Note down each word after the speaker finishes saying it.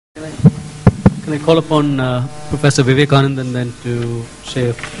Can I call upon Professor Vivekanandan then to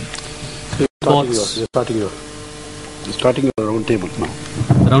share thoughts? You're starting your roundtable now.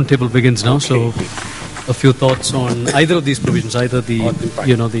 The roundtable begins now, so a few thoughts on either of these provisions, either the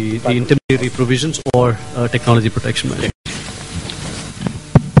the intermediary provisions or technology protection measure.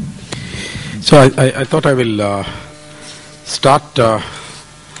 So I thought I will start a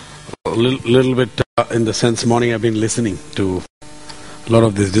little bit in the sense morning I've been listening to a lot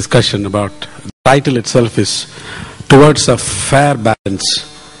of this discussion about the title itself is Towards a Fair Balance,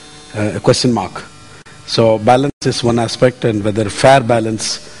 a question mark. So balance is one aspect and whether fair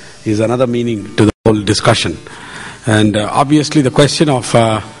balance is another meaning to the whole discussion. And obviously the question of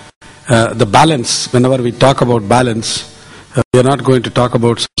the balance, whenever we talk about balance, we are not going to talk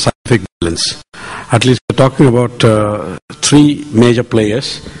about scientific balance. At least we're talking about three major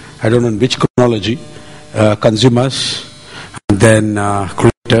players. I don't know in which chronology, consumers, and then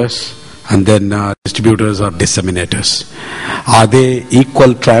creators, and then distributors or disseminators. Are they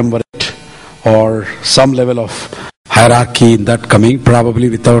equal triumvirate or some level of hierarchy in that coming? Probably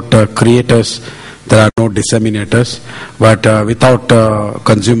without creators there are no disseminators, but without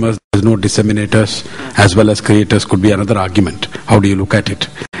consumers there is no disseminators as well as creators could be another argument. How do you look at it?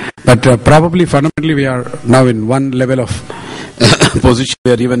 But probably fundamentally we are now in one level of position.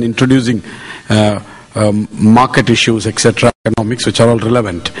 We are even introducing market issues, etc., economics, which are all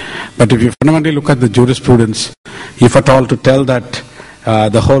relevant. But if you fundamentally look at the jurisprudence, if at all to tell that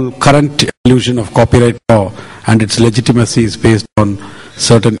the whole current illusion of copyright law and its legitimacy is based on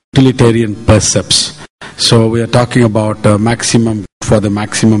certain utilitarian precepts. So we are talking about maximum for the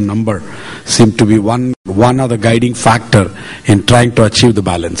maximum number seem to be one of the guiding factor in trying to achieve the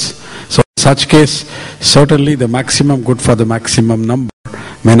balance. So in such case, certainly the maximum good for the maximum number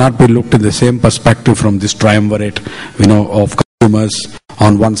may not be looked in the same perspective from this triumvirate, of consumers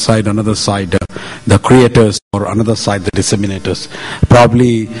on one side, another side, the creators, or another side, the disseminators.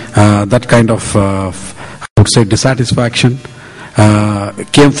 Probably that kind of, I would say, dissatisfaction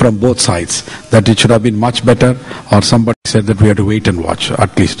came from both sides, that it should have been much better, or somebody said that we have to wait and watch,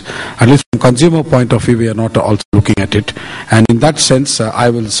 at least from consumer point of view we are not also looking at it. And in that sense I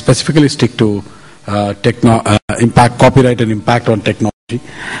will specifically stick to impact, copyright and impact on technology.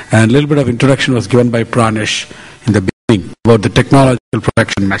 And a little bit of introduction was given by Pranesh in the beginning about the technological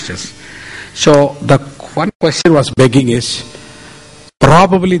protection measures. So the one question was begging is,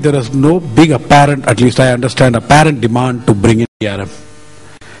 probably there is no big apparent, at least I understand, apparent demand to bring in DRM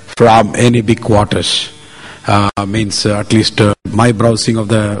from any big quarters. Means at least my browsing of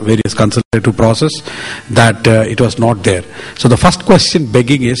the various consultative process, that it was not there. So the first question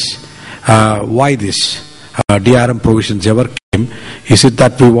begging is, why this DRM provisions ever came? Is it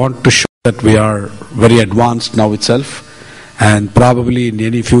that we want to show that we are very advanced now itself, and probably in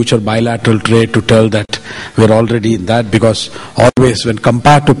any future bilateral trade to tell that we are already in that? Because always when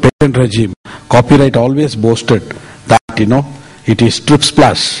compared to patent regime, copyright always boasted that it is TRIPS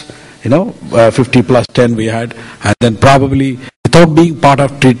plus 50 plus 10 we had, and then probably without being part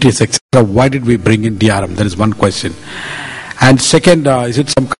of treaties, etc., why did we bring in DRM? That is one question. And second, is it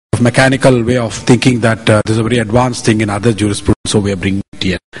some kind of mechanical way of thinking that there's a very advanced thing in other jurisprudence, so we are bringing it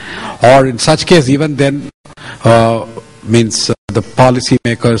here? Or in such case, even then, means the policy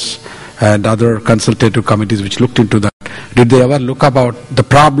makers and other consultative committees which looked into that, did they ever look about the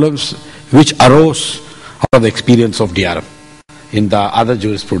problems which arose out of the experience of DRM in the other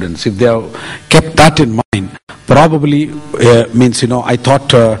jurisprudence? If they have kept that in mind, probably means I thought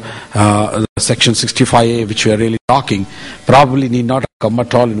section 65A which we are really talking probably need not come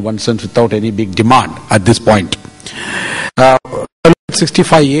at all in one sense without any big demand at this point.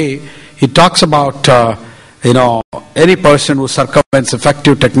 65A, it talks about any person who circumvents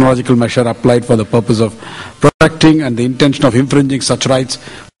effective technological measure applied for the purpose of protecting and the intention of infringing such rights.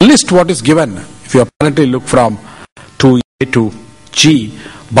 List what is given. If you apparently look from 2A to G,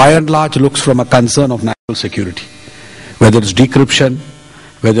 by and large looks from a concern of national security, whether it's decryption,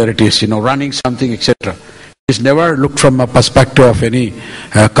 whether it is running something, etc. It's never looked from a perspective of any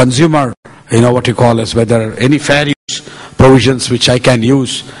consumer, what you call as whether any fair use provisions which I can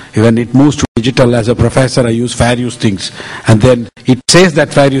use. When it moves to digital, as a professor I use fair use things, and then it says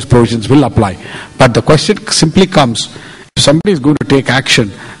that fair use provisions will apply. But the question simply comes, if somebody is going to take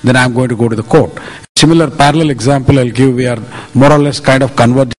action, then I am going to go to the court. Similar parallel example I'll give, we are more or less kind of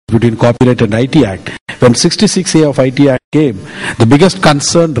converging between Copyright and IT Act. When 66A of IT Act came, the biggest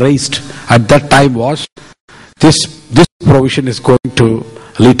concern raised at that time was this provision is going to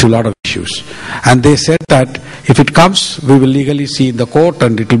lead to a lot of issues. And they said that if it comes, we will legally see in the court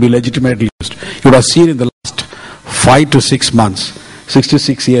and it will be legitimately used. You would have seen in the last 5 to 6 months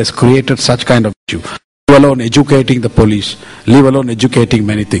 66 years created such kind of issue. Leave alone educating the police, leave alone educating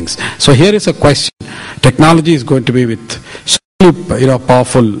many things. So here is a question. Technology is going to be with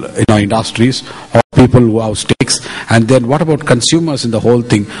powerful industries or people who have stakes, and then what about consumers in the whole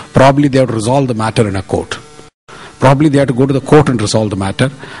thing? Probably they have to resolve the matter in a court. Probably they have to go to the court and resolve the matter.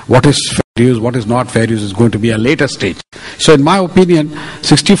 What is fair use, what is not fair use is going to be a later stage. So in my opinion,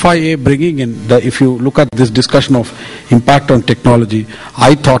 65A bringing in, if you look at this discussion of impact on technology,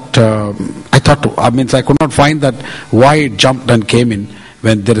 I could not find that why it jumped and came in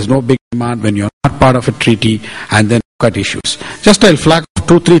when there is no big demand, when you're not part of a treaty, and then look at issues. Just I'll flag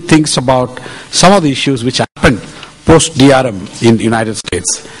 2-3 things about some of the issues which happened post-DRM in the United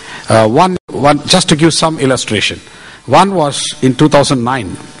States. One, just to give some illustration. One was in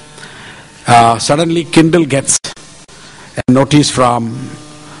 2009. Suddenly Kindle gets a notice from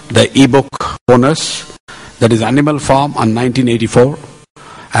the ebook owners, that is Animal Farm, on 1984.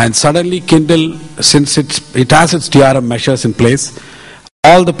 And suddenly Kindle, since it has its DRM measures in place,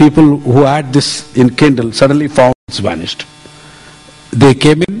 all the people who had this in Kindle suddenly found it's vanished. They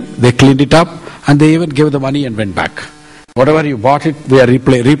came in, they cleaned it up, and they even gave the money and went back. Whatever you bought it, we are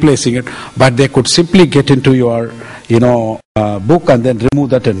replacing it, but they could simply get into your, book and then remove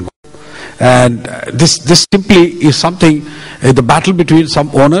that and go. And this simply is something, the battle between some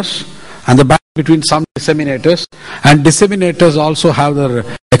owners and the battle between some disseminators, and disseminators also have their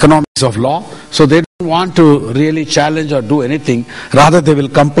economics of law, so they don't want to really challenge or do anything. Rather, they will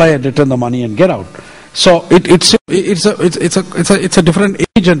comply and return the money and get out. So it's a different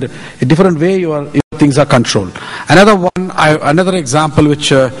age and a different way your things are controlled. Another example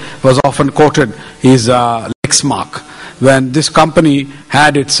which was often quoted is Lexmark. When this company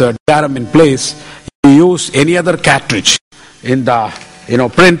had its DRM in place, you use any other cartridge in the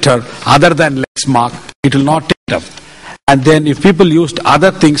printer other than Lexmark, it will not take it up. And then if people used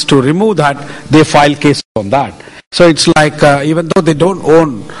other things to remove that, they file cases on that. So it's like even though they don't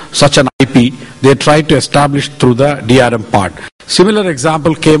own such an IP, they try to establish through the DRM part. Similar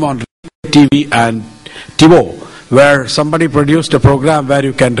example came on TV and TiVo, where somebody produced a program where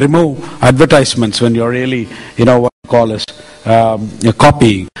you can remove advertisements when you're really, what you call as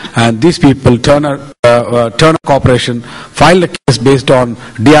copying. And these people, Turner Corporation, filed a case based on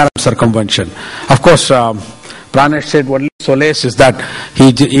DRM circumvention. Of course, Pranesh said what solace is that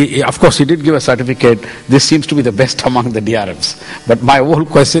he of course he did give a certificate. This seems to be the best among the DRMs. But my whole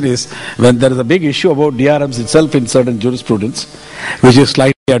question is, when there is a big issue about DRMs itself in certain jurisprudence, which is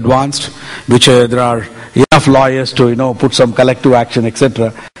slightly advanced, which there are enough lawyers to put some collective action,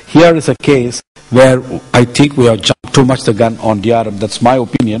 etc. Here is a case where I think we have jumped too much the gun on DRM. That's my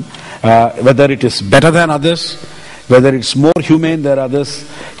opinion. Whether it is better than others, whether it's more humane than others,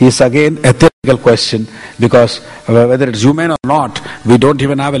 is again a theoretical question, because whether it's humane or not, we don't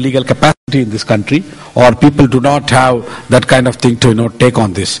even have a legal capacity in this country, or people do not have that kind of thing to take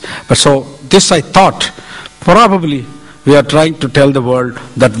on this. But so this, I thought, probably we are trying to tell the world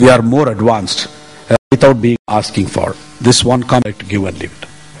that we are more advanced without being asking for. This one comment to give and leave it.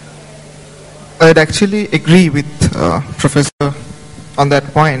 I'd actually agree with Professor on that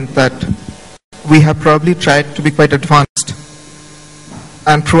point, that we have probably tried to be quite advanced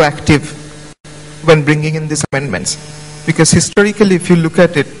and proactive when bringing in these amendments. Because historically, if you look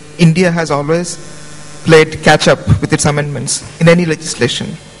at it, India has always played catch-up with its amendments in any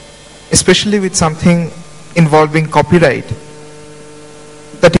legislation, especially with something involving copyright.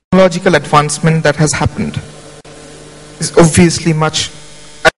 The technological advancement that has happened is obviously much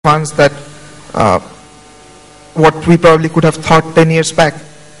advanced than what we probably could have thought 10 years back.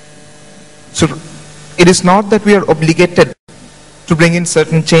 So it is not that we are obligated to bring in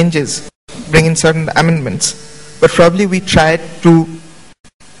certain changes, bring in certain amendments, but probably we tried to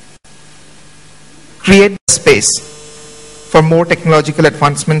create space for more technological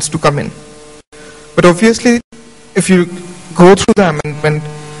advancements to come in. But obviously, if you go through the amendment,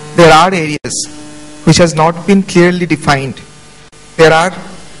 there are areas which has not been clearly defined. There are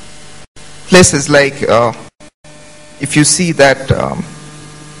places like, if you see that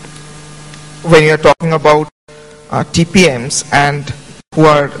when you are talking about TPMs and who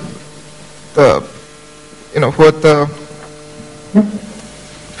are the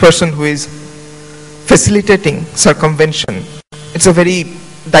person who is facilitating circumvention, it's a very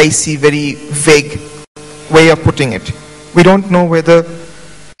dicey, very vague way of putting it. We don't know whether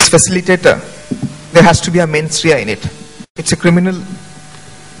this facilitator, there has to be a mens rea in it. It's a criminal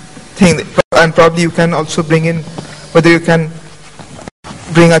thing, and probably you can also bring in whether you can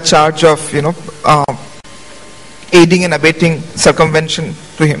bring a charge of aiding and abetting circumvention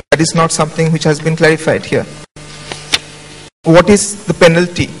to him. That is not something which has been clarified here. what is the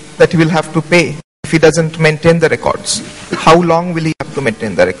penalty that he will have to pay if he doesn't maintain the records? How long will he have to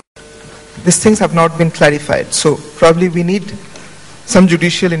maintain the record? These things have not been clarified. So probably we need some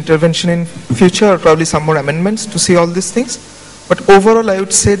judicial intervention in future, or probably some more amendments to see all these things. But overall, I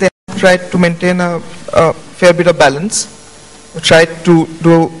would say they have tried to maintain a fair bit of balance, tried to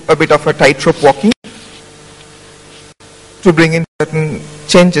do a bit of a tightrope walking to bring in certain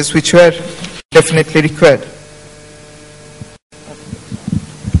changes which were definitely required.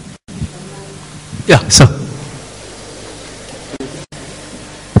 Yeah, sir.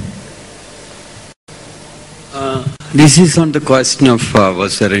 This is on the question of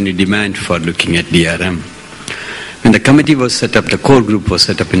was there any demand for looking at DRM. When the committee was set up, the core group was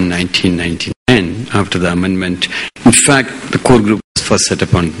set up in 1999 after the amendment. In fact, the core group was first set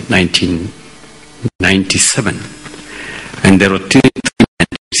up on 1997. And there were two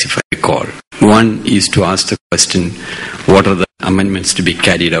mandates, if I recall. One is to ask the question, what are the amendments to be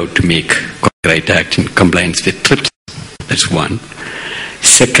carried out to make Copyright Act in compliance with TRIPS? That's one.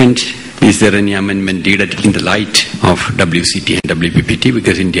 Second, is there any amendment needed in the light of WCT and WPPT?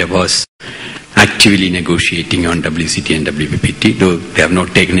 Because India was actively negotiating on WCT and WPPT, though they have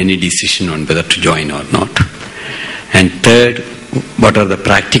not taken any decision on whether to join or not. And third, what are the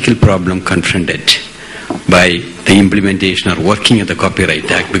practical problems confronted by the implementation or working of the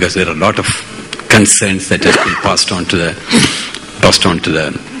Copyright Act? Because there are a lot of concerns that have been passed on to the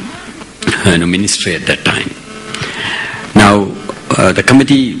ministry at that time. Now, the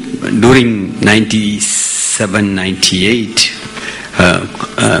committee during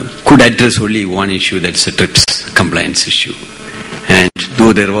 97-98 could address only one issue, that's the TRIPS compliance issue. And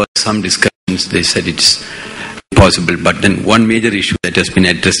though there was some discussions, they said it's possible. But then one major issue that has been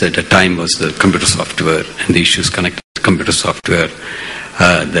addressed at the time was the computer software and the issues connected to computer software,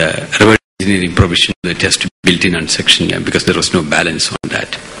 the reverse engineering provision that has to be built in on Section M, because there was no balance on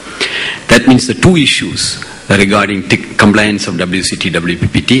that. That means the two issues regarding compliance of WCT,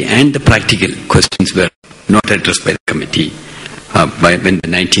 WPPT and the practical questions were not addressed by the committee when the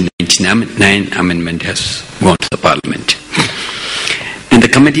 1999 amendment has gone to the Parliament. And the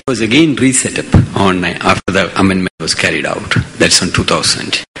committee was again reset up after the amendment was carried out. That's on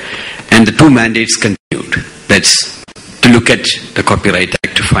 2000. And the two mandates continued. That's to look at the Copyright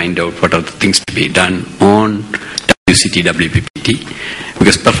Act to find out what are the things to be done on WCT, WPPT.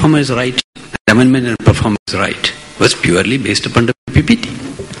 Because performance right, the amendment and performance right was purely based upon the PPT.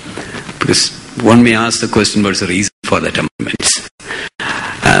 Because one may ask the question, what's the reason for that amendments?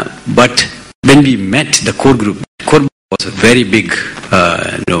 But when we met the core group was a very big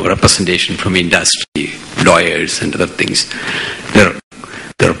representation from industry, lawyers and other things. There are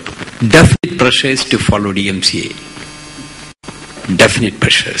definite pressures to follow DMCA. Definite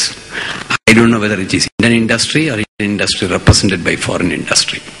pressures. I don't know whether it is Indian industry or Indian industry represented by foreign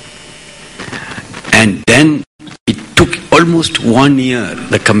industry. And then it took almost 1 year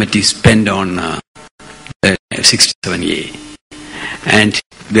the committee spent on 67A. And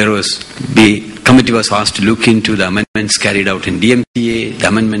the committee was asked to look into the amendments carried out in DMCA, the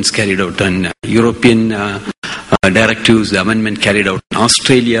amendments carried out on European directives, the amendment carried out in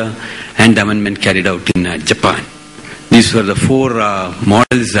Australia, and the amendment carried out in Japan. These were the four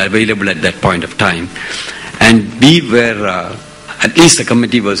models available at that point of time. And we were, at least the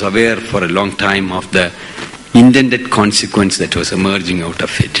committee was aware for a long time of the intended consequence that was emerging out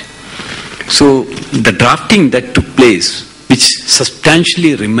of it. So the drafting that took place, which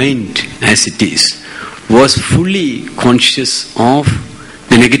substantially remained as it is, was fully conscious of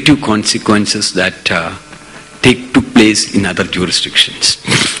the negative consequences that took place in other jurisdictions.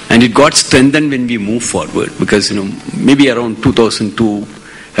 And it got strengthened when we moved forward, because maybe around 2002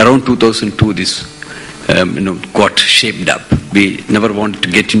 this got shaped up. We never wanted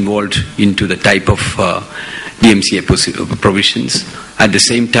to get involved into the type of DMCA provisions. At the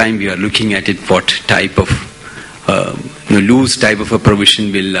same time, we are looking at it what type of loose type of a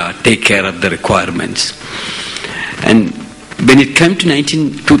provision will take care of the requirements. And when it came to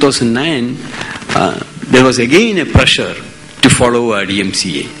 2009, there was again a pressure to follow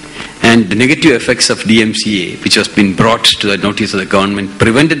DMCA. And the negative effects of DMCA, which has been brought to the notice of the government,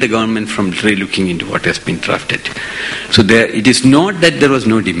 prevented the government from really looking into what has been drafted. So it is not that there was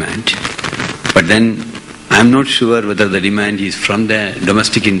no demand, but then I'm not sure whether the demand is from the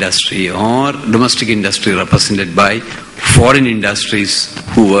domestic industry or domestic industry represented by foreign industries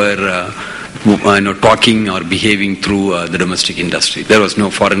who were talking or behaving through the domestic industry. There was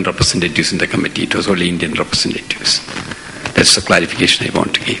no foreign representatives in the committee. It was only Indian representatives. That's the clarification I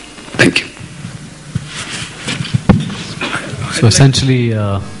want to give. Thank you. So essentially,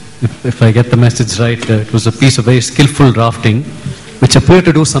 if I get the message right, it was a piece of very skillful drafting, which appeared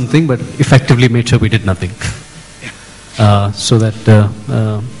to do something, but effectively made sure we did nothing. So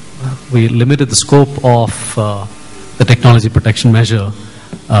that we limited the scope of the technology protection measure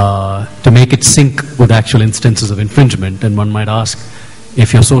to make it sync with actual instances of infringement. And one might ask,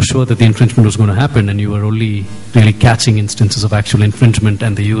 if you're so sure that the infringement was going to happen and you were only really catching instances of actual infringement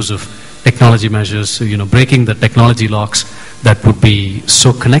and the use of technology measures, so, breaking the technology locks that would be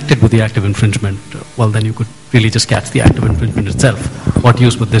so connected with the act of infringement, well, then you could really just catch the act of infringement itself. What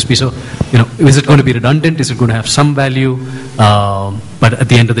use would this be? So, is it going to be redundant? Is it going to have some value? But at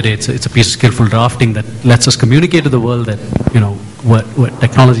the end of the day, it's a piece of skillful drafting that lets us communicate to the world that, we're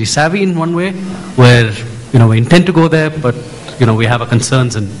technology savvy in one way, where, we intend to go there, but we have our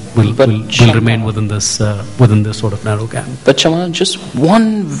concerns and we'll remain within this sort of narrow gap. But Shamnad, just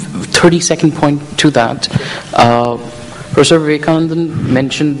one 30-second point to that. Professor Vivekanandan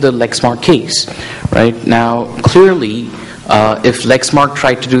mentioned the Lexmark case, right? Now, clearly, if Lexmark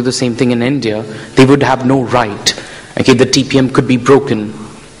tried to do the same thing in India, they would have no right. Okay, the TPM could be broken.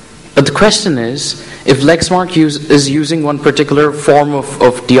 But the question is, if Lexmark is using one particular form of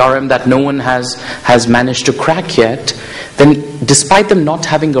DRM that no one has managed to crack yet, then despite them not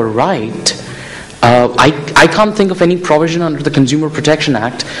having a right, I can't think of any provision under the Consumer Protection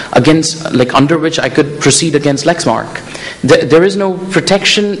Act under which I could proceed against Lexmark. There is no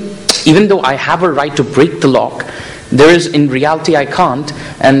protection, even though I have a right to break the lock. There is, in reality, I can't,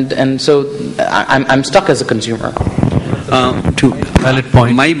 and so I'm stuck as a consumer. To valid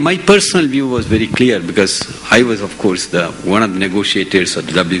point. My personal view was very clear, because I was, of course, one of the negotiators of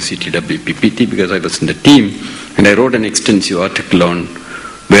the WCT WPPT, because I was in the team, and I wrote an extensive article on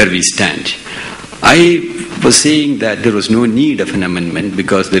where we stand. I was saying that there was no need of an amendment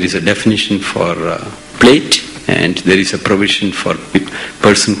because there is a definition for plate, and there is a provision for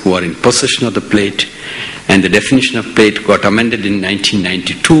person who are in possession of the plate, and the definition of plate got amended in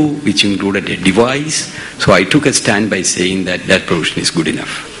 1992, which included a device. So I took a stand by saying that provision is good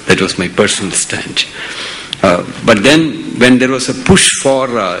enough. That was my personal stand. But then when there was a push for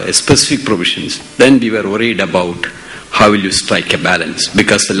specific provisions, then we were worried about how will you strike a balance,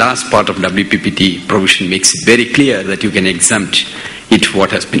 because the last part of WPPT provision makes it very clear that you can exempt it what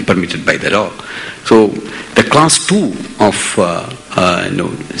has been permitted by the law. So the class 2 of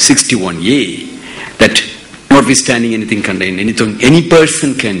 61A, that notwithstanding anything contained, any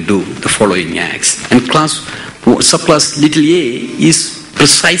person can do the following acts. And subclass little a is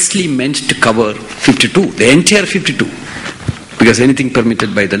precisely meant to cover 52, the entire 52, because anything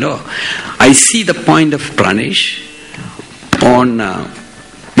permitted by the law. I see the point of Pranesh on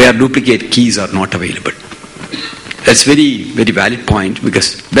where duplicate keys are not available. That's very, very valid point,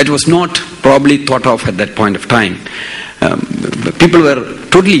 because that was not probably thought of at that point of time. People were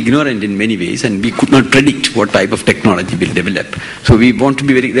totally ignorant in many ways, and we could not predict what type of technology will develop. So we want to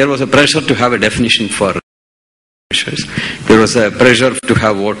be there was a pressure to have a definition for measures. There was a pressure to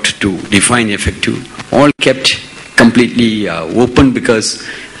have what to define effective. All kept completely open, because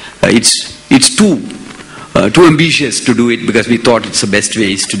it's too ambitious to do it, because we thought it's the best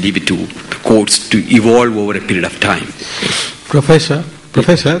way is to leave it to the courts to evolve over a period of time. Professor,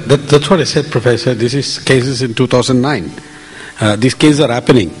 that's what I said, Professor. This is cases in 2009. These cases are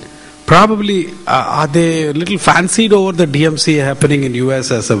happening. Probably, are they a little fancied over the DMCA happening in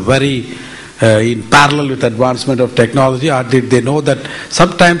US as a very, in parallel with advancement of technology, or did they know that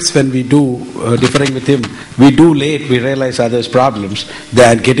sometimes when we do, differing with him, we do late, we realize others' problems, they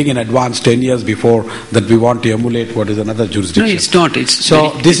are getting in advance 10 years before that we want to emulate what is another jurisdiction. No, it's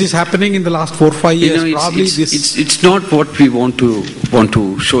not. This is happening in the last 4 or 5 years. It's not what we want to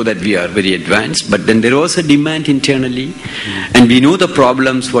show that we are very advanced, but then there was a demand internally, and we know the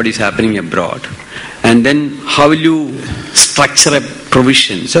problems, what is happening abroad. And then how will you structure a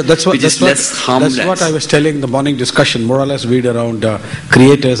provision which is less harmless? That's what I was telling the morning discussion, more or less read around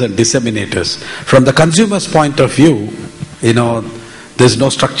creators and disseminators. From the consumer's point of view, there's no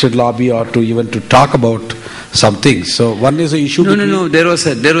structured lobby or to talk about some things. So one is the issue. No. There was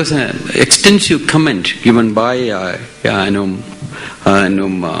an extensive comment given by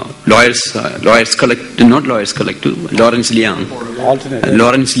Lawyers Collective, not Lawyers Collective, Lawrence Liang,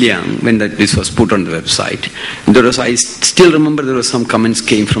 when this was put on the website. I still remember there was some comments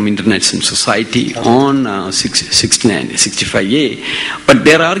came from Internet and Society on 65A, but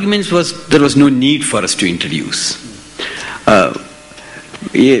their arguments was there was no need for us to introduce.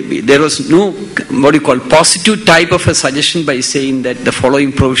 there was no, positive type of a suggestion by saying that the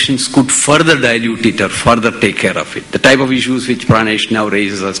following provisions could further dilute it or further take care of it. The type of issues which Pranesh now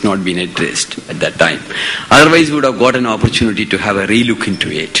raises has not been addressed at that time. Otherwise, we would have got an opportunity to have a relook into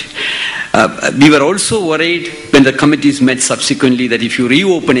it. We were also worried when the committees met subsequently that if you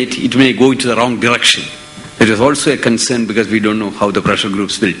reopen it, it may go into the wrong direction. It was also a concern because we don't know how the pressure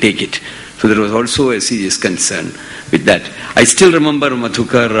groups will take it. So there was also a serious concern with that. I still remember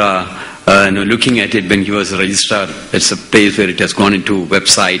Madhukar looking at it when he was a registrar. It's a place where it has gone into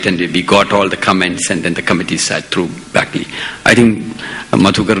website and we got all the comments and then the committee sat through backly. I think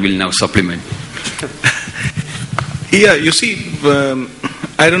Madhukar will now supplement. Yeah, you see,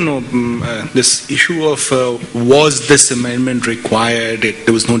 I don't know, this issue of was this amendment required,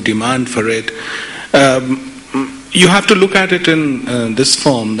 there was no demand for it. You have to look at it in this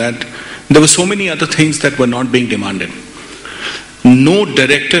form that there were so many other things that were not being demanded. No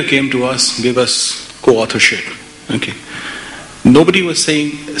director came to us, gave us co-authorship. Okay, nobody was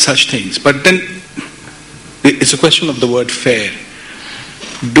saying such things. But then it's a question of the word fair.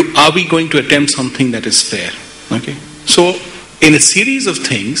 Are we going to attempt something that is fair? Okay, so in a series of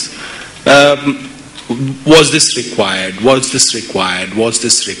things, was this required? Was this required? Was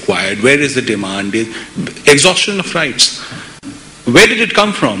this required? Where is the demand? Exhaustion of rights. Where did it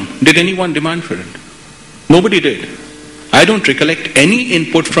come from? Did anyone demand for it? Nobody did. I don't recollect any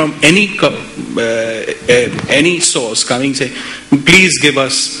input from any source coming saying, please give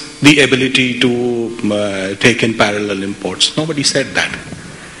us the ability to take in parallel imports. Nobody said that.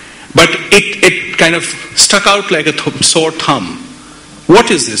 But it kind of stuck out like a sore thumb.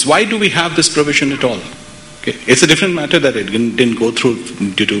 What is this? Why do we have this provision at all? Okay. It's a different matter that it didn't go through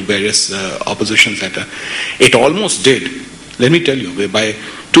due to various oppositions. It almost did. Let me tell you, by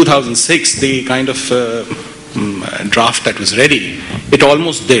 2006, the kind of draft that was ready, it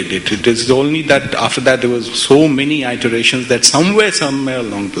almost did. It is only that after that there was so many iterations that somewhere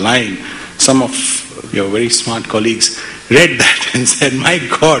along the line, some of your very smart colleagues read that and said, my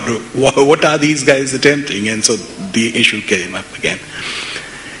God, what are these guys attempting? And so the issue came up again.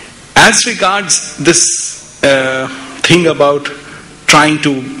 As regards this thing about trying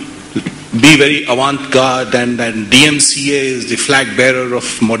to be very avant-garde and DMCA is the flag bearer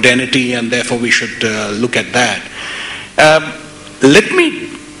of modernity and therefore we should look at that. Let me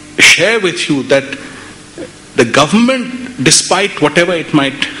share with you that the government, despite whatever it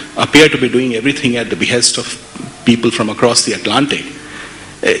might appear to be doing everything at the behest of people from across the Atlantic,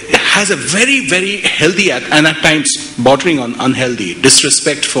 has a very, very healthy and at times bordering on unhealthy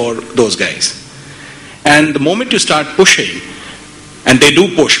disrespect for those guys. And the moment you start pushing, and they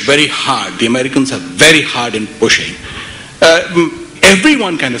do push very hard, the Americans are very hard in pushing,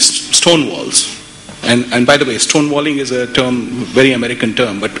 everyone kind of stonewalls. And by the way, stonewalling is a term, very American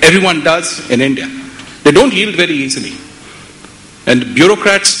term, but everyone does in India. They don't yield very easily. And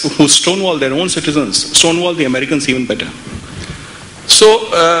bureaucrats who stonewall their own citizens, stonewall the Americans even better. So,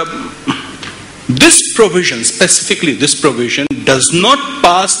 this provision, specifically this provision, does not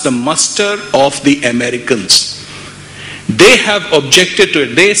pass the muster of the Americans. They have objected to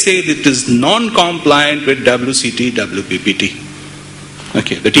it. They say that it is non-compliant with WCT, WPPT.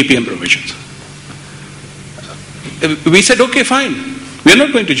 Okay, the TPM provisions. We said, okay, fine. We are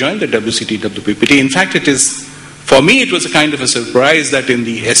not going to join the WCT, WPPT. In fact, it is, for me, it was a kind of a surprise that in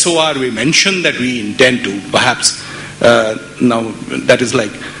the SOR we mentioned that we intend to, perhaps, now that is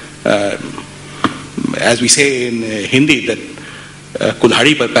like, as we say in Hindi, that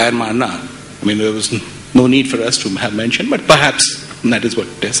kulhari par pair marna. I mean, there was no need for us to have mentioned, but perhaps that is what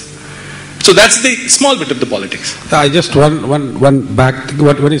it is. So that's the small bit of the politics. I just one back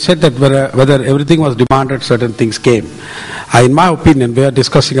when you said that whether everything was demanded, certain things came. In my opinion, we are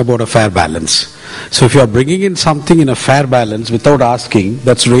discussing about a fair balance. So if you are bringing in something in a fair balance without asking,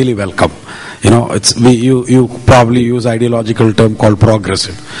 that's really welcome. You know, you probably use ideological term called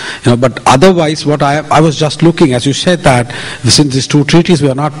progressive. You know, but otherwise, what I was just looking, as you said that since these two treaties we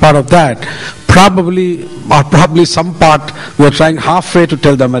are not part of that, probably some part we are trying halfway to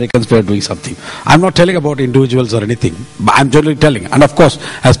tell the Americans we are doing something. I'm not telling about individuals or anything, but I'm generally telling. And of course,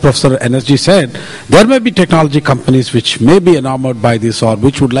 as Professor NSG said, there may be technology companies which may be enamored by this or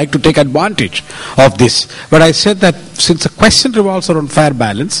which would like to take advantage of this. But I said that since the question revolves around fair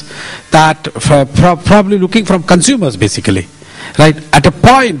balance, that probably looking from consumers basically, right? At a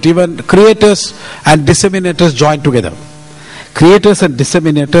point, even creators and disseminators join together. Creators and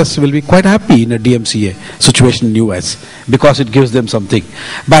disseminators will be quite happy in a DMCA situation in US because it gives them something.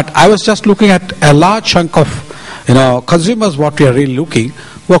 But I was just looking at a large chunk of consumers. What we are really looking,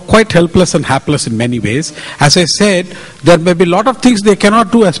 who are quite helpless and hapless in many ways. As I said, there may be a lot of things they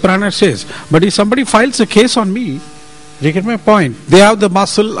cannot do, as Pranesh says. But if somebody files a case on me, you get my point. They have the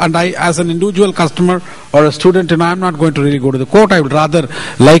muscle, and I, as an individual customer or a student, and I am not going to really go to the court. I would rather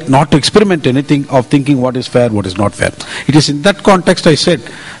like not to experiment anything of thinking what is fair, what is not fair. It is in that context I said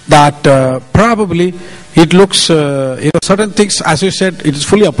that probably it looks, certain things, as you said, it is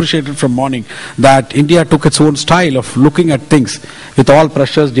fully appreciated from morning that India took its own style of looking at things with all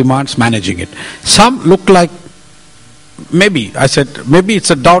pressures, demands, managing it. Some look like, maybe, I said, maybe it's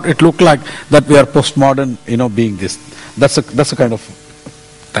a doubt, it looked like that we are postmodern, being this. That's a kind of,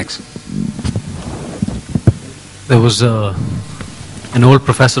 thanks. There was an old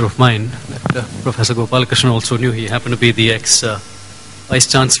professor of mine, Professor Gopalakrishnan also knew. He happened to be the ex-Vice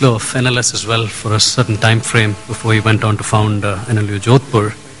Chancellor of NLS as well for a certain time frame before he went on to found NLU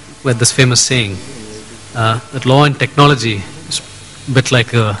Jodhpur, who had this famous saying that law and technology is a bit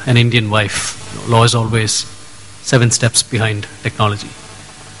like an Indian wife. Law is always 7 steps behind technology.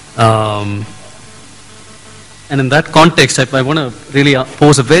 And in that context, I want to really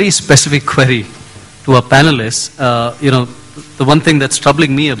pose a very specific query to our panelists. The one thing that's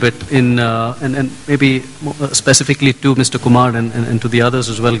troubling me a bit and maybe specifically to Mr. Kumar and to the others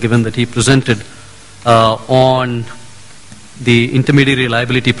as well, given that he presented on the intermediary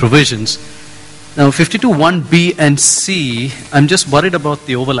liability provisions. Now, 52(1)(b) and (c), I'm just worried about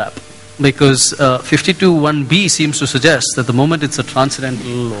the overlap, because 52(1)(b) seems to suggest that the moment it's a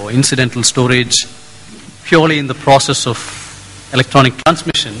transcendental or incidental storage purely in the process of electronic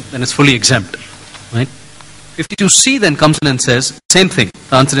transmission, then it's fully exempt, right? 52(c) then comes in and says, same thing,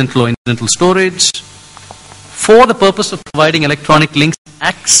 transcendental or incidental storage for the purpose of providing electronic links,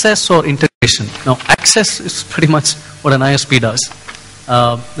 access or integration. Now, access is pretty much what an ISP does.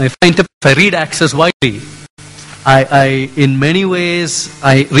 If I read access widely, I in many ways,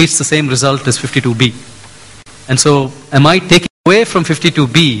 I reach the same result as 52(b). And so, am I taking away from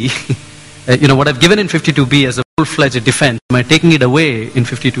 52(b), what I've given in 52(b) as a full-fledged defense, am I taking it away in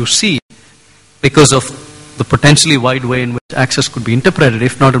 52(c) because of the potentially wide way in which access could be interpreted?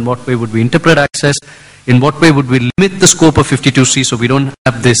 If not, in what way would we interpret access? In what way would we limit the scope of 52(c) so we don't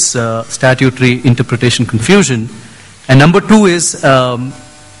have this statutory interpretation confusion? And number 2 is, to me,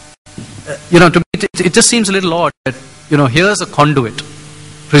 it just seems a little odd that, here's a conduit.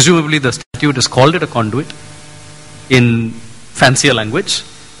 Presumably the statute has called it a conduit in fancier language.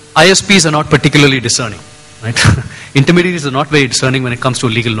 ISPs are not particularly discerning, right? Intermediaries are not very discerning when it comes to a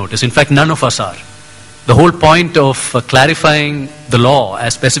legal notice. In fact, none of us are. The whole point of clarifying the law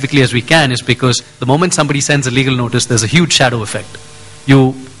as specifically as we can is because the moment somebody sends a legal notice, there's a huge shadow effect.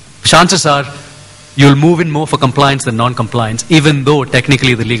 Chances are you'll move in more for compliance than non-compliance, even though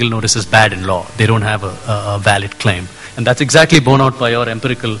technically the legal notice is bad in law. They don't have a valid claim. And that's exactly borne out by our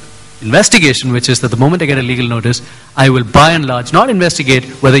empirical investigation, which is that the moment I get a legal notice, I will by and large not investigate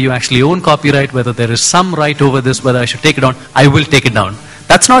whether you actually own copyright, whether there is some right over this, whether I should take it down. I will take it down.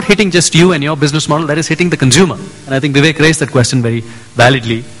 That's not hitting just you and your business model, that is hitting the consumer. And I think Vivek raised that question very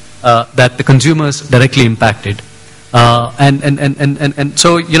validly, that the consumer is directly impacted. And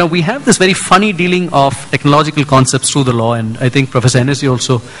so, we have this very funny dealing of technological concepts through the law, and I think Professor Hennessy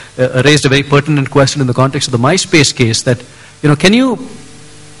also raised a very pertinent question in the context of the MySpace case that, can you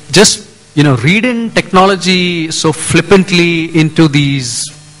just, read in technology so flippantly into these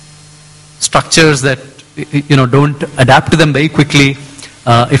structures that, don't adapt to them very quickly?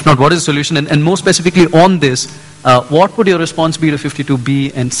 If not, what is the solution? And more specifically on this, what would your response be to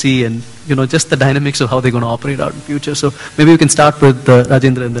 52(b) and (c) and, just the dynamics of how they're going to operate out in the future? So maybe we can start with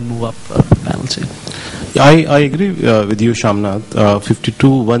Rajendra and then move up the panel. Yeah, I agree with you, Shamnad.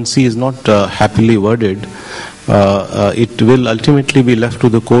 52(1)(c) is not happily worded. It will ultimately be left to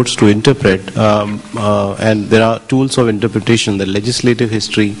the courts to interpret, and there are tools of interpretation, the legislative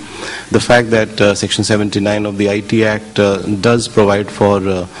history, the fact that Section 79 of the IT Act does provide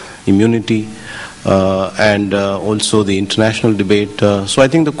for immunity, and also the international debate. So I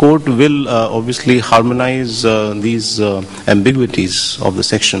think the court will obviously harmonize these ambiguities of the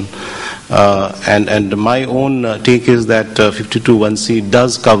section. And my own take is that 52(1)(c)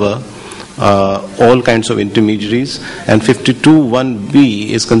 does cover all kinds of intermediaries, and 52(1)(b)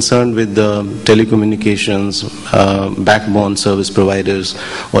 is concerned with the telecommunications, backbone service providers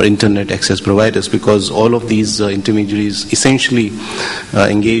or internet access providers, because all of these intermediaries essentially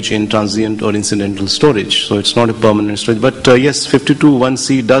engage in transient or incidental storage. So it's not a permanent storage. But yes,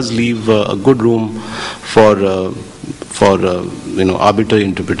 52(1)(c) does leave a good room for arbitrary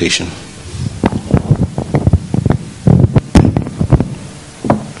interpretation.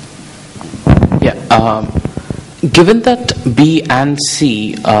 Given that B and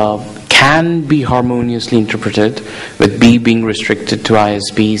C can be harmoniously interpreted, with B being restricted to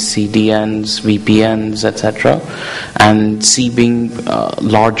ISPs, CDNs, VPNs, etc., and C being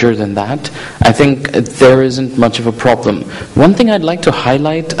larger than that, I think there isn't much of a problem. One thing I'd like to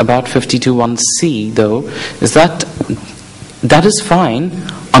highlight about 52.1c, though, is that that is fine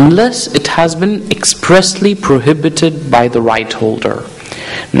unless it has been expressly prohibited by the right holder.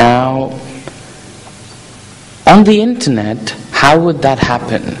 Now, on the internet, how would that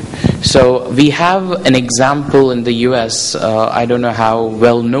happen? So we have an example in the US, I don't know how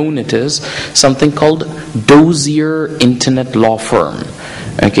well known it is, something called Dozier Internet Law Firm,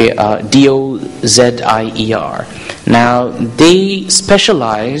 okay, DOZIER. Now, they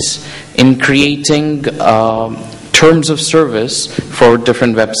specialize in creating terms of service for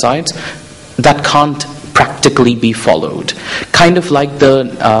different websites that can't practically be followed, kind of like the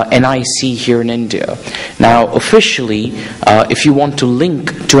NIC here in India. Now, officially, if you want to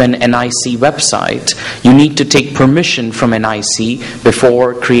link to an NIC website, you need to take permission from NIC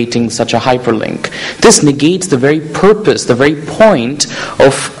before creating such a hyperlink. This negates the very purpose, the very point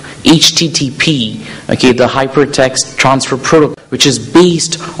of HTTP, okay, the hypertext transfer protocol, which is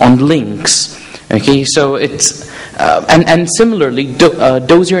based on links. Okay, so it's and similarly,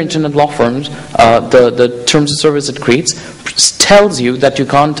 Dozier Internet Law Firms, the terms of service it creates tells you that you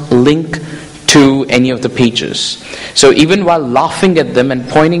can't link to any of the pages. So even while laughing at them and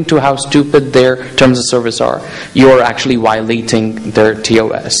pointing to how stupid their terms of service are, you are actually violating their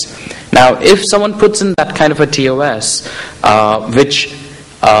TOS. Now, if someone puts in that kind of a TOS, which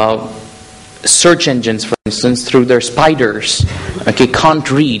search engines, for instance, through their spiders, okay, can't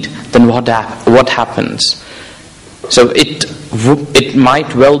read, then what happens? So it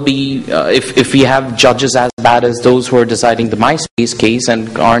might well be, if we have judges as bad as those who are deciding the MySpace case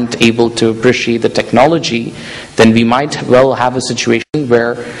and aren't able to appreciate the technology, then we might well have a situation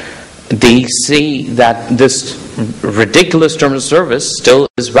where they say that this ridiculous term of service still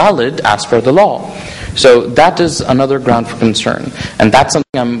is valid as per the law. So that is another ground for concern, and that's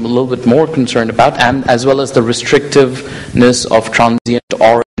something I'm a little bit more concerned about, and as well as the restrictiveness of transient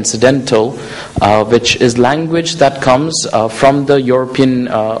or incidental, which is language that comes from the European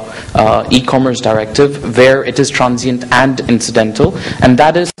e-commerce directive, where it is transient and incidental, and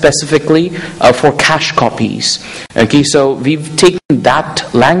that is specifically for cache copies. Okay, so we've taken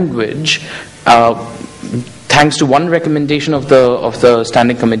that language, thanks to one recommendation of the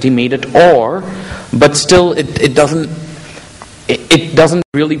standing committee, made it OR, but still it doesn't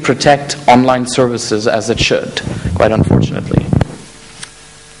really protect online services as it should, quite unfortunately.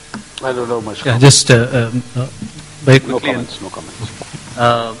 I don't know much. Yeah, just very quickly. No comments.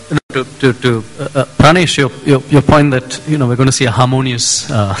 To Pranesh, your point that we're going to see a harmonious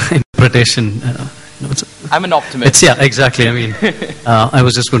interpretation. I'm an optimist. Yeah, exactly. I mean, I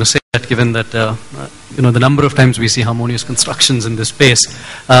was just going to say that, given that the number of times we see harmonious constructions in this space,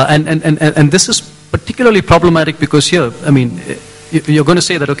 and this is particularly problematic because here, I mean, you're going to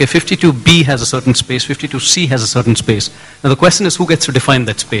say that, okay, 52B has a certain space, 52C has a certain space. Now the question is, who gets to define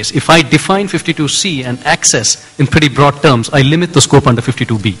that space? If I define 52C and access in pretty broad terms, I limit the scope under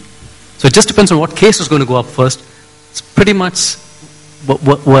 52B. So it just depends on what case is going to go up first. It's pretty much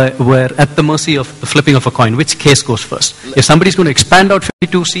we're at the mercy of the flipping of a coin. Which case goes first? If somebody's going to expand out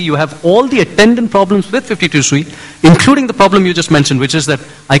 52C, you have all the attendant problems with 52C, including the problem you just mentioned, which is that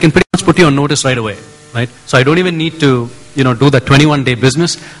I can pretty much put you on notice right away, right? So I don't even need to, do that 21-day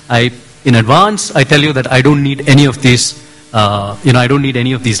business. In advance, I tell you that I don't need any of these, I don't need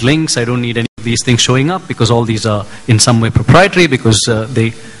any of these links. I don't need any of these things showing up, because all these are in some way proprietary, because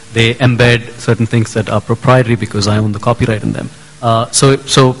they embed certain things that are proprietary because I own the copyright in them. So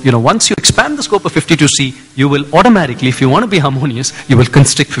once you expand the scope of 52C, you will automatically, if you want to be harmonious, you will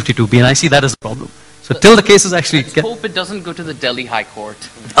constrict 52B, and I see that as a problem. So till the cases actually Let's hope it doesn't go to the Delhi High Court.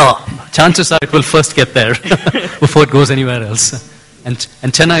 Chances are it will first get there before it goes anywhere else. And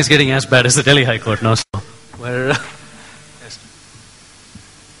Chennai is getting as bad as the Delhi High Court now. So where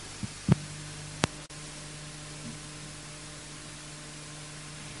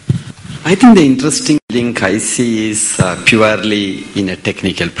I think the interesting link I see is purely in a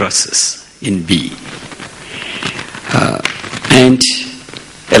technical process in B, and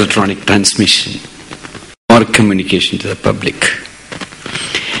electronic transmission or communication to the public.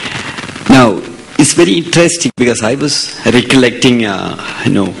 Now, it's very interesting because I was recollecting,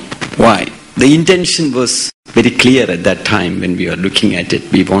 why. The intention was very clear at that time when we were looking at it.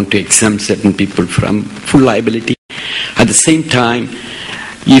 We want to exempt certain people from full liability. At the same time,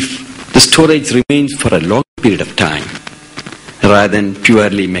 if the storage remains for a long period of time, rather than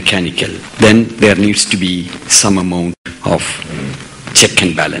purely mechanical, then there needs to be some amount of check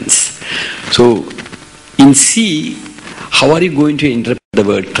and balance. So in C, how are you going to interpret the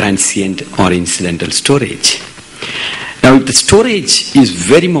word transient or incidental storage? Now, if the storage is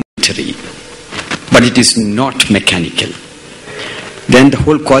very momentary, but it is not mechanical, then the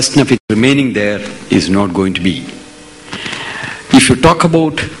whole question of it remaining there is not going to be. If you talk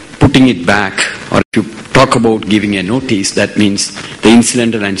about putting it back, or if you talk about giving a notice, that means the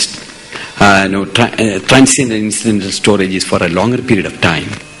incidental and transient and incidental storage is for a longer period of time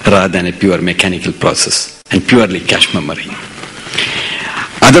rather than a pure mechanical process and purely cache memory.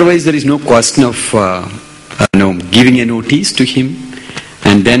 Otherwise, there is no question of giving a notice to him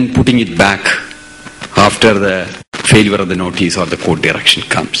and then putting it back after the failure of the notice or the court direction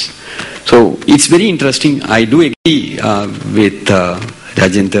comes. So it's very interesting. I do agree with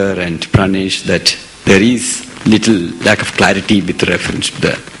Rajendra and Pranesh that there is little lack of clarity with reference to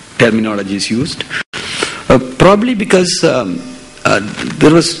the terminologies used. Probably because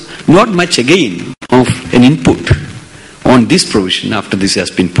there was not much again of an input on this provision after this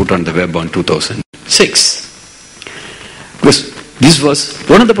has been put on the web on 2006. Because this was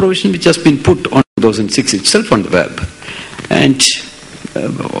one of the provisions which has been put on 2006 itself on the web. And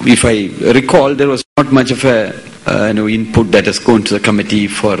if I recall, there was not much of a input that has gone to the committee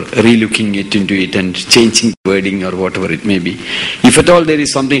for relooking it into it and changing the wording or whatever it may be. If at all there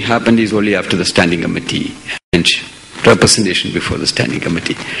is something happened, is only after the standing committee and representation before the standing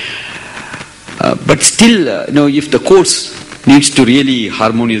committee. But still, if the courts needs to really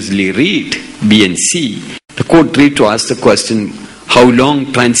harmoniously read B and C, the court need to ask the question, how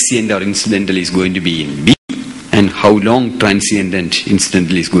long transient or incidental is going to be in B, and how long transient and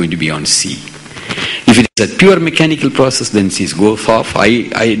incidental is going to be on C. If it is a pure mechanical process, then C goes off.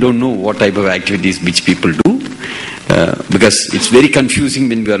 I don't know what type of activities which people do, because it's very confusing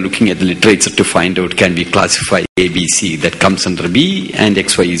when we are looking at the literature to find out, can we classify A, B, C that comes under B and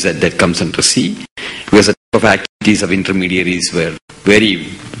X, Y, Z that comes under C, because the type of activities of intermediaries were very,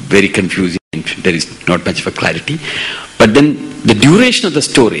 very confusing and there is not much of a clarity. But then the duration of the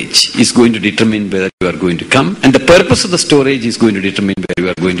storage is going to determine whether you are going to come, and the purpose of the storage is going to determine whether you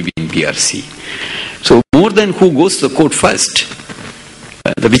are going to be in BRC. So more than who goes to the court first,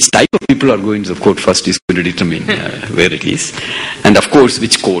 which type of people are going to the court first is going to determine where it is. And of course,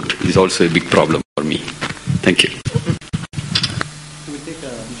 which court is also a big problem for me. Thank you. We'll take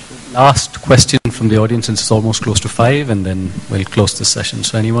a last question from the audience since it's almost close to 5, and then we'll close the session.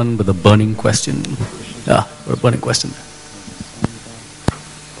 So anyone with a burning question? Yeah, a burning question.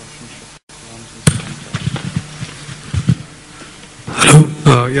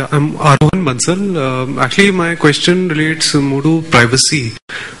 Hello, I'm Arun Bansal. Actually, my question relates more to privacy.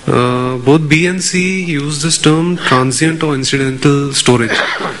 Both B and C use this term transient or incidental storage.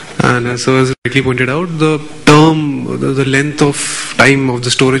 And as rightly pointed out, the term, the length of time of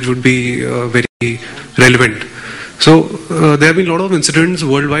the storage would be very relevant. So there have been a lot of incidents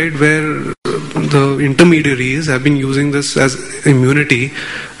worldwide where the intermediaries have been using this as immunity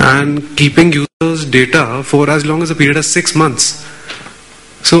and keeping users' data for as long as a period as 6 months.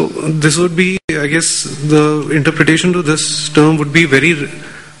 So this would be, I guess, the interpretation to this term would be very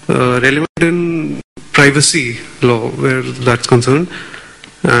relevant in privacy law where that's concerned.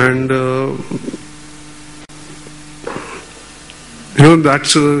 And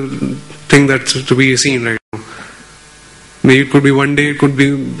that's a thing that's to be seen right now. Maybe it could be one day, it could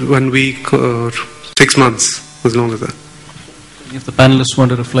be 1 week or 6 months, as long as that. If the panelists want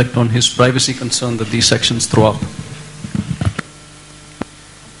to reflect on his privacy concern that these sections throw up.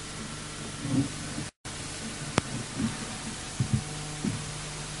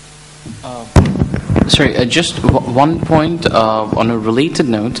 Sorry, just one point on a related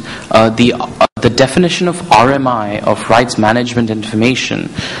note. The definition of RMI, of rights management information,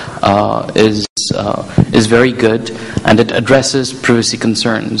 is very good, and it addresses privacy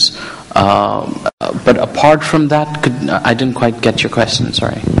concerns. But apart from that, I didn't quite get your question.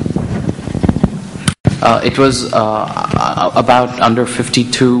 Sorry. It was about under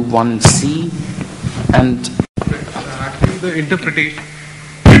 52(1)(c), and actually the interpretation.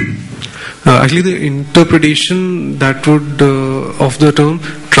 Actually, the interpretation that would of the term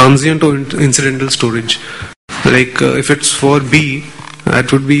transient or incidental storage, like if it's for B,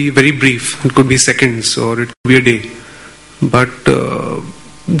 that would be very brief. It could be seconds or it could be a day. But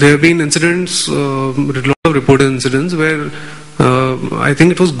there have been incidents, a lot of reported incidents where I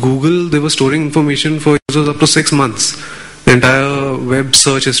think it was Google. They were storing information for users up to 6 months. The entire web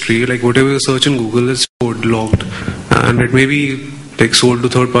search history, like whatever you search in Google, is stored, logged, and it may be like sold to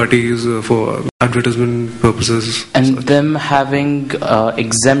third parties for advertisement purposes. And them having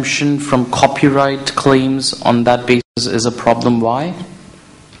exemption from copyright claims on that basis is a problem. Why?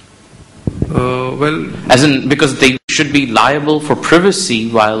 Well, as in, because they should be liable for privacy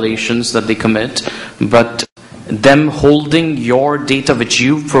violations that they commit, but them holding your data which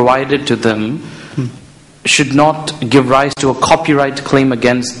you provided to them should not give rise to a copyright claim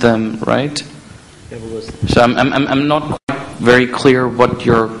against them, right? So I'm not quite very clear what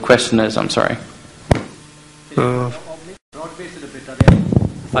your question is. I'm sorry. Broad-based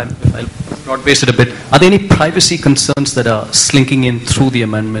it a bit. Are there any privacy concerns that are slinking in through the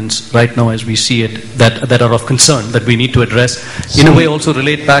amendments right now as we see it that are of concern that we need to address? In a way, also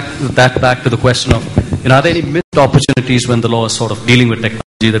relate back to the question of, are there any missed opportunities when the law is sort of dealing with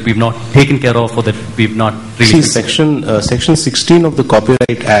technology that we've not taken care of or that we've not really... Section 16 of the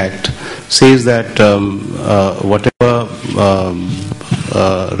Copyright Act says that whatever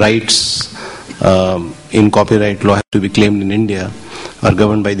rights in copyright law have to be claimed in India are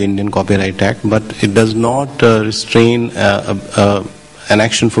governed by the Indian Copyright Act, but it does not restrain an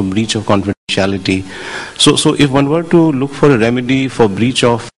action for breach of confidentiality. So if one were to look for a remedy for breach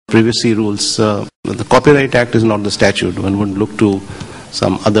of privacy rules, the Copyright Act is not the statute. One would look to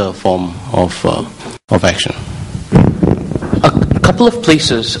some other form of action. A couple of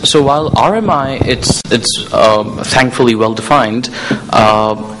places. So while RMI, it's thankfully well defined.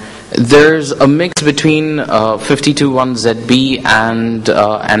 There's a mix between 52(1)ZB and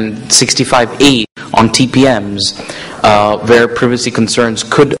 65A on TPMs, where privacy concerns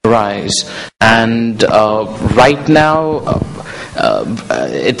could arise. And right now,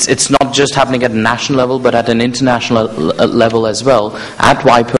 it's not just happening at a national level, but at an international level as well. At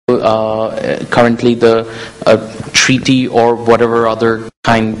WIPO, currently the treaty or whatever other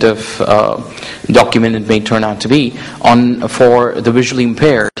kind of document it may turn out to be for the visually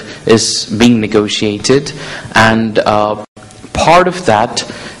impaired is being negotiated, and part of that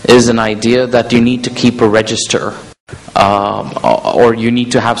is an idea that you need to keep a register, or you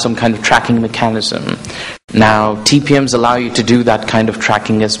need to have some kind of tracking mechanism. Now, TPMs allow you to do that kind of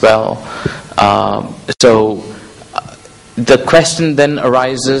tracking as well. So the question then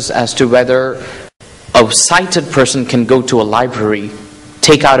arises as to whether a sighted person can go to a library,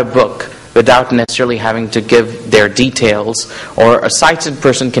 take out a book without necessarily having to give their details, or a sighted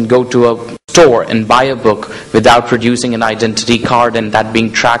person can go to a store and buy a book without producing an identity card and that being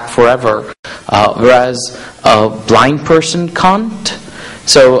tracked forever, whereas a blind person can't.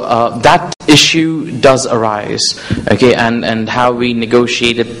 So that issue does arise, okay, and how we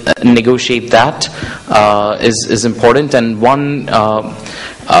negotiate that is important. And one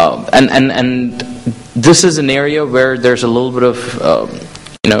and this is an area where there's a little bit of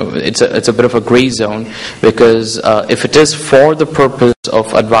it's a bit of a gray zone, because if it is for the purpose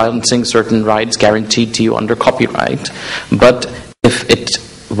of advancing certain rights guaranteed to you under copyright, but if it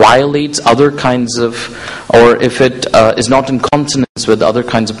violates other kinds of, or if it is not in consonance with other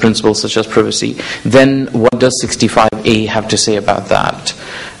kinds of principles such as privacy, then what does 65A have to say about that?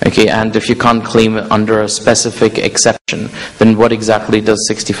 Okay, and if you can't claim it under a specific exception, then what exactly does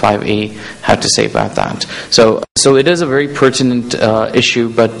 65A have to say about that? So it is a very pertinent issue,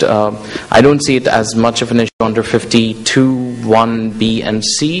 but I don't see it as much of an issue under 52(1)B and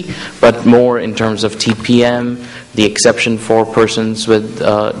C, but more in terms of TPM, the exception for persons with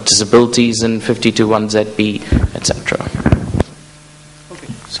disabilities in 52(1)ZB, etc.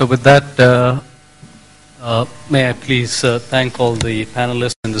 Okay. So with that, may I please thank all the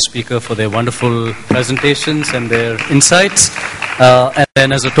panelists and the speaker for their wonderful presentations and their insights. And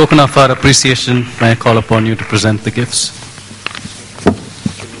then as a token of our appreciation, may I call upon you to present the gifts.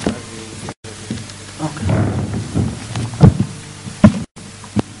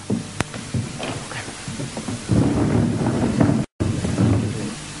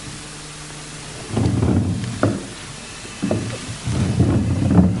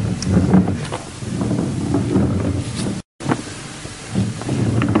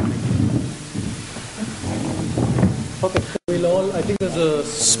 I think there's a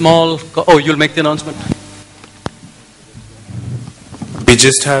small... Oh, you'll make the announcement? We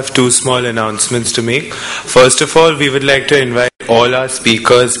just have two small announcements to make. First of all, we would like to invite all our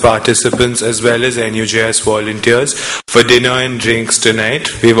speakers, participants, as well as NUJS volunteers for dinner and drinks tonight.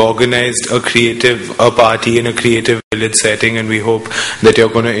 We've organized a party in a creative village setting, and we hope that you're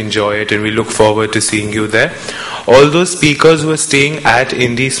going to enjoy it, and we look forward to seeing you there. All those speakers who are staying at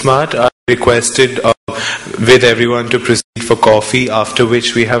IndySmart are requested with everyone to proceed for coffee, after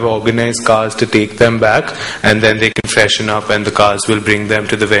which we have organized cars to take them back, and then they can freshen up and the cars will bring them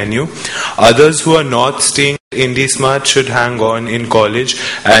to the venue. Others who are not staying at IndySmart should hang on in college,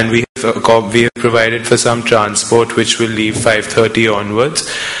 and we have provided for some transport which will leave 5:30 onwards.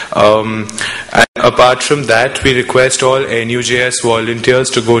 And apart from that, we request all NUJS volunteers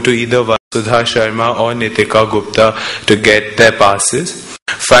to go to either Vasudha Sharma or Nitika Gupta to get their passes.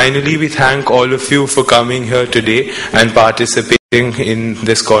 Finally, we thank all of you for coming here today and participating in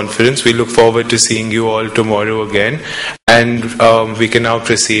this conference. We look forward to seeing you all tomorrow again, and we can now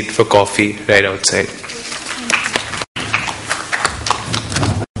proceed for coffee right outside.